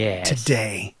 Yes.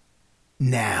 Today.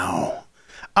 Now.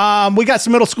 We got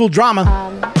some middle school drama.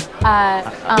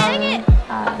 Dang it!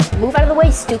 Move out of the way,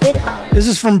 stupid. This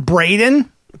is from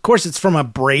Braden. Of course, it's from a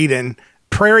Braden.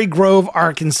 Prairie Grove,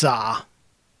 Arkansas.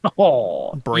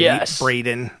 Oh, yes.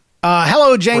 Braden.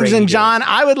 Hello, James and John.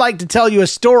 I would like to tell you a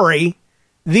story.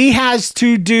 This has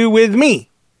to do with me,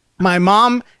 my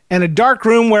mom, and a dark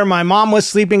room where my mom was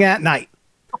sleeping at night.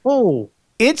 Oh.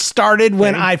 It started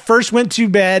when I first went to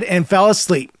bed and fell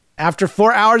asleep. After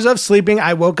 4 hours of sleeping,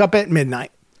 I woke up at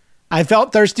midnight. I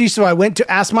felt thirsty, so I went to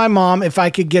ask my mom if I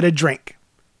could get a drink.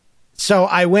 So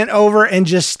I went over and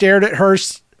just stared at her,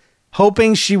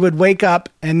 hoping she would wake up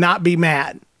and not be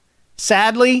mad.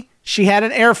 Sadly, she had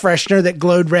an air freshener that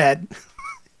glowed red.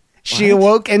 She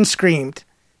awoke and screamed,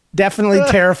 definitely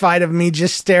terrified of me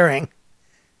just staring.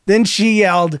 Then she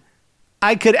yelled,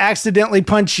 I could accidentally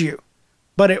punch you,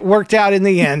 but it worked out in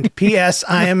the end. P.S.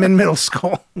 I am in middle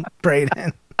school.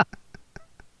 Braden.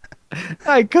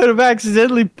 I could have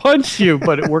accidentally punched you,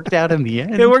 but it worked out in the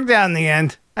end. It worked out in the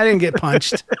end. I didn't get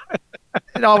punched.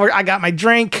 I got my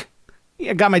drink.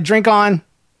 I got my drink on.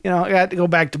 I got to go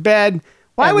back to bed.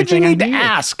 Why would you need to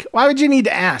ask? Why would you need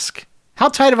to ask? How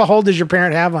tight of a hold does your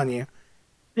parent have on you?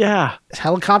 Yeah. Is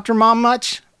helicopter mom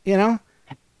much?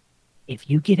 If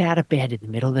you get out of bed in the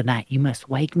middle of the night, you must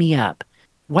wake me up.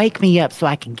 Wake me up so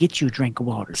I can get you a drink of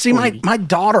water. See, my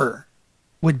daughter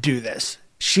would do this.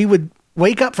 She would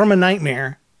wake up from a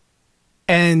nightmare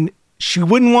and she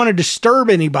wouldn't want to disturb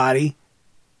anybody.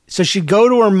 So she'd go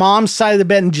to her mom's side of the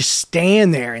bed and just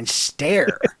stand there and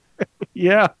stare.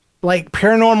 Yeah. Like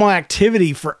Paranormal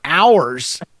Activity for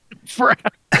hours.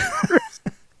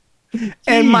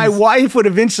 And my wife would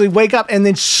eventually wake up and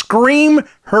then scream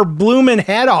her blooming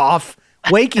head off,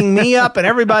 waking me up and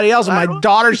everybody else. And my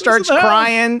daughter starts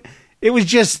crying. It was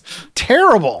just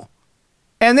terrible.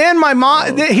 And then my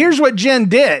mom, here's what Jen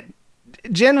did.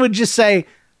 Jen would just say,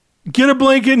 get a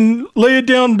blanket and lay it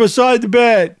down beside the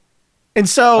bed. And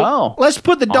so let's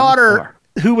put the daughter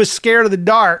who was scared of the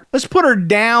dark, let's put her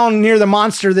down near the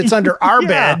monster that's under our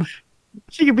bed.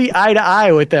 She could be eye to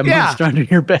eye with that monster under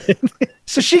your bed.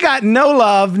 So she got no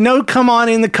love, no come on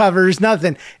in the covers,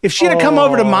 nothing. If she'd have come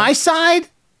over to my side,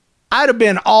 I'd have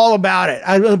been all about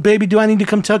it. Baby, do I need to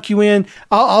come tuck you in?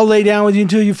 I'll lay down with you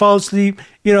until you fall asleep.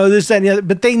 You know, this, that, and the other.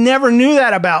 But they never knew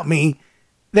that about me.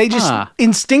 They just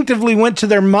instinctively went to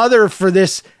their mother for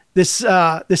this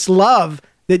love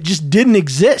that just didn't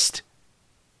exist.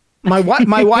 My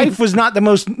wife was not the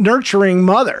most nurturing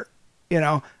mother. You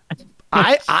know,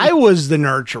 I was the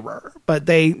nurturer, but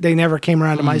they never came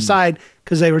around to my side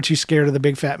because they were too scared of the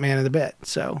big fat man in the bed.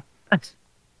 So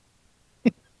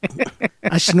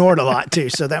I snored a lot too,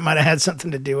 so that might have had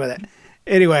something to do with it.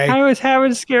 Anyway, I was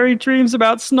having scary dreams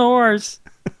about snores.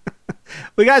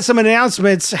 We got some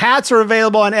announcements. Hats are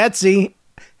available on Etsy.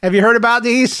 Have you heard about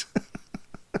these?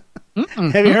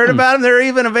 Have you heard about them? They're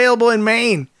even available in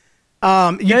Maine.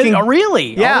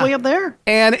 Really? Yeah. All the way up there?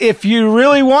 And if you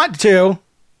really want to,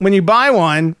 when you buy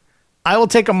one, I will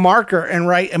take a marker and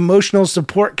write emotional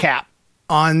support cap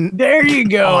on. There you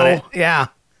go. On it. Yeah.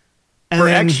 And for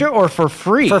extra or for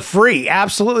free? For free.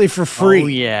 Absolutely for free. Oh,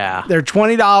 yeah. They're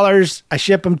 $20. I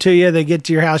ship them to you. They get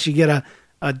to your house. You get a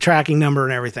tracking number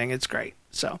and everything. It's great.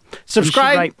 So subscribe.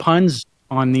 You should write puns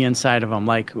on the inside of them,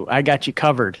 like I got you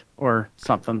covered or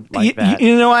something like that.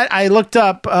 You know what? I looked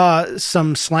up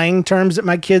some slang terms that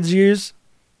my kids use,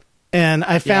 and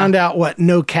I found out what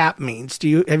no cap means.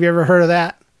 Have you ever heard of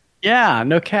that? Yeah,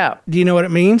 no cap. Do you know what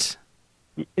it means?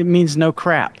 It means no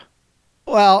crap.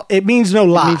 Well, it means no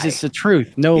lie. It means it's the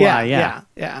truth. No lie, yeah.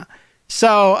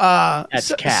 So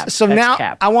that's cap. So that's now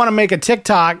cap. I want to make a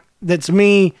TikTok that's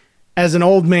me as an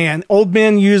old man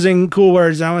using cool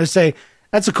words. And I want to say,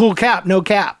 that's a cool cap, no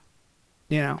cap.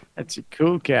 You know, that's a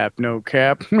cool cap, no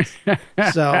cap.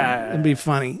 So it'd be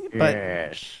funny. But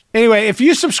yes. Anyway, if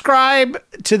you subscribe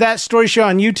to That Story Show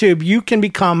on YouTube, you can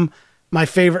become my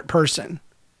favorite person.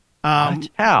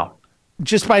 How?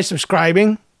 Just by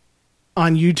subscribing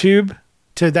on YouTube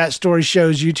to That Story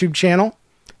Show's YouTube channel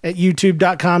at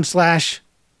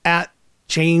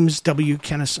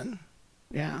youtube.com/@JamesW.Kennison.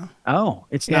 Yeah. Oh,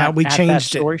 it's not. We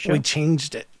changed it. We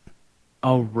changed it.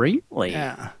 Oh, really?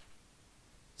 Yeah.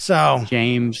 So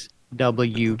James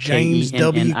W.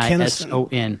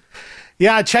 Kennison.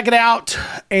 Yeah, check it out.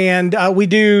 And we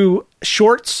do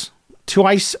shorts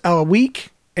twice a week,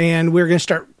 and we're going to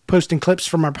start posting clips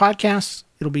from our podcasts.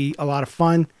 It'll be a lot of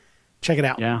fun. Check it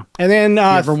out. Yeah. And then, if you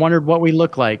ever wondered what we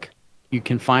look like, you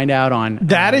can find out on.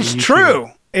 That is YouTube. true.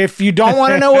 If you don't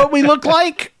want to know what we look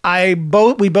like, we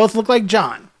both look like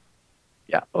John.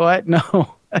 Yeah. What?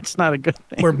 No, that's not a good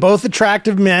thing. We're both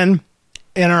attractive men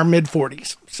in our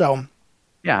mid-40s. So.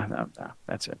 Yeah, no,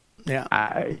 that's it. Yeah.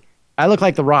 I look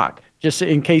like The Rock. Just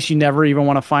in case you never even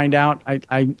want to find out,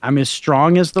 I'm as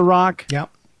strong as The Rock.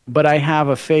 Yep. But I have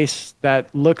a face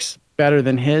that looks better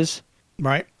than his.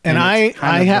 Right. And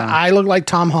I look like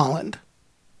Tom Holland.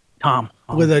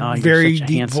 With a very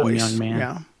deep voice. Young man.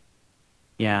 Yeah.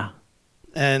 Yeah.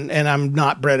 And I'm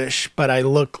not British, but I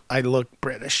look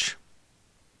British.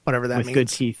 Whatever that means. With good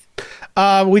teeth.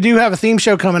 We do have a theme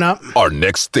show coming up. Our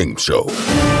next theme show.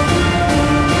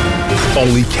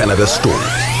 Only Canada stories.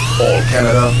 All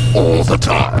Canada, all the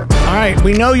time. All right.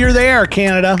 We know you're there,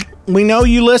 Canada. We know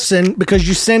you listen because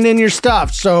you send in your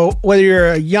stuff. So whether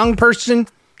you're a young person,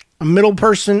 a middle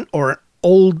person, or an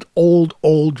old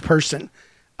person,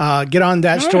 get on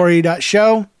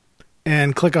thatstory.show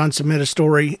and click on submit a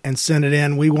story and send it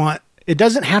in. It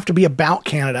doesn't have to be about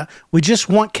Canada. We just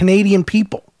want Canadian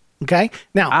people. Okay.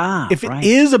 Now, if it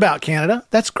is about Canada,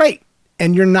 that's great.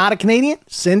 And you're not a Canadian,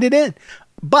 send it in.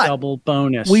 But double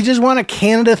bonus. We just want a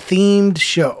Canada themed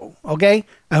show. Okay.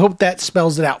 I hope that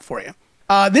spells it out for you.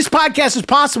 This podcast is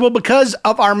possible because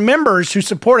of our members who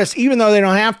support us, even though they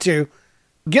don't have to.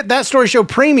 Get That Story Show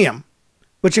Premium,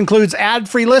 which includes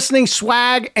ad-free listening,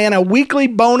 swag, and a weekly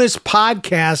bonus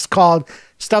podcast called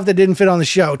Stuff That Didn't Fit on the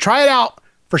Show. Try it out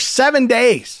for 7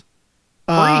 days.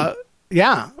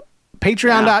 Yeah.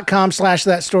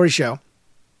 Patreon.com/That Story Show.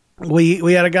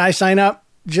 We had a guy sign up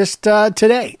just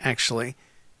today, actually.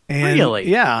 And really?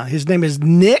 Yeah, his name is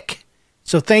Nick.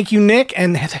 So thank you, Nick.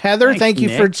 And Heather, thank you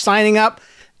for signing up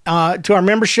to our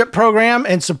membership program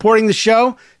and supporting the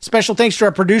show. Special thanks to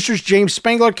our producers, James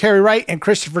Spangler, Carrie Wright, and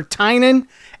Christopher Tynan.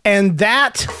 And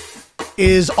that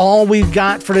is all we've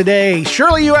got for today.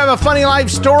 Surely you have a funny life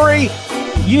story.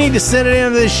 You need to send it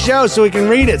into this show so we can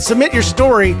read it. Submit your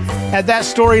story at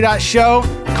thatstory.show.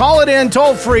 Call it in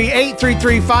toll free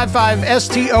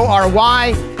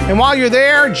 833-55-STORY. And while you're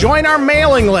there, join our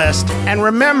mailing list. And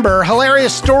remember,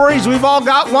 hilarious stories, we've all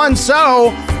got one,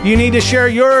 so you need to share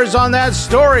yours on That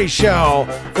Story Show.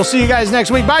 We'll see you guys next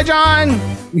week. Bye, John.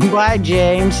 Bye,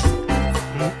 James.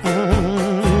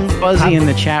 Fuzzy in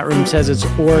the chat room says it's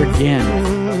Oregon.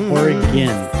 Oregon.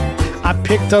 I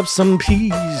picked up some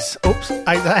peas. Oops,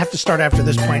 I have to start after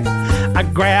this point. I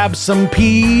grabbed some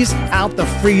peas out the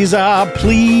freezer,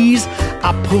 please.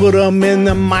 I put them in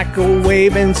the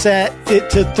microwave and set it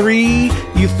to 3.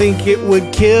 You think it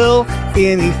would kill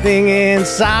anything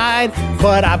inside,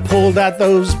 but I pulled out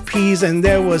those peas and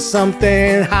there was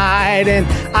something hiding.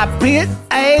 I put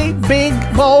a big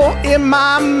bowl in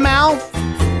my mouth,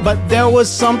 but there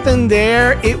was something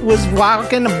there. It was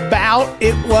walking about.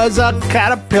 It was a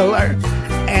caterpillar,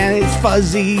 and it's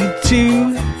fuzzy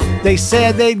too. They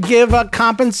said they'd give a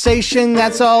compensation.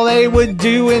 That's all they would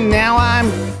do. And now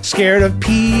I'm scared of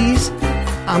peas.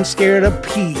 I'm scared of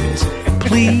peas.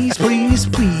 Please, please,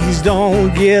 please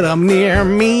don't get them near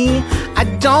me. I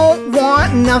don't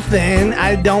want nothing.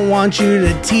 I don't want you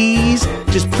to tease.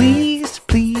 Just please,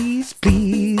 please,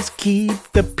 please keep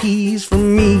the peas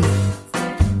from me.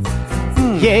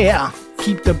 Yeah,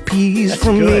 keep the peas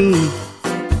from me.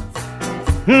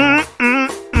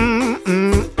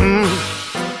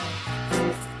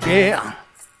 Yeah.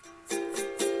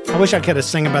 I wish I could have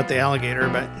sang about the alligator,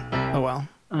 but oh well.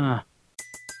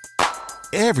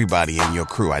 Everybody in your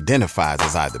crew identifies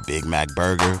as either Big Mac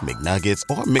Burger, McNuggets,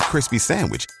 or McCrispy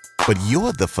Sandwich. But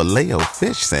you're the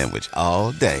Filet-O-Fish Sandwich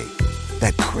all day.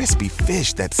 That crispy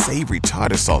fish, that savory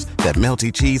tartar sauce, that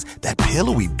melty cheese, that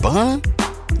pillowy bun.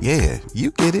 Yeah,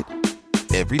 you get it.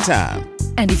 Every time.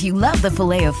 And if you love the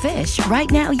Filet-O-Fish, right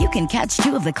now you can catch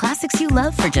 2 of the classics you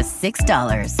love for just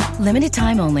 $6. Limited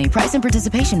time only. Price and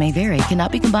participation may vary.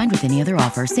 Cannot be combined with any other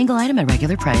offer. Single item at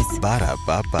regular price.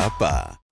 Ba-da-ba-ba-ba.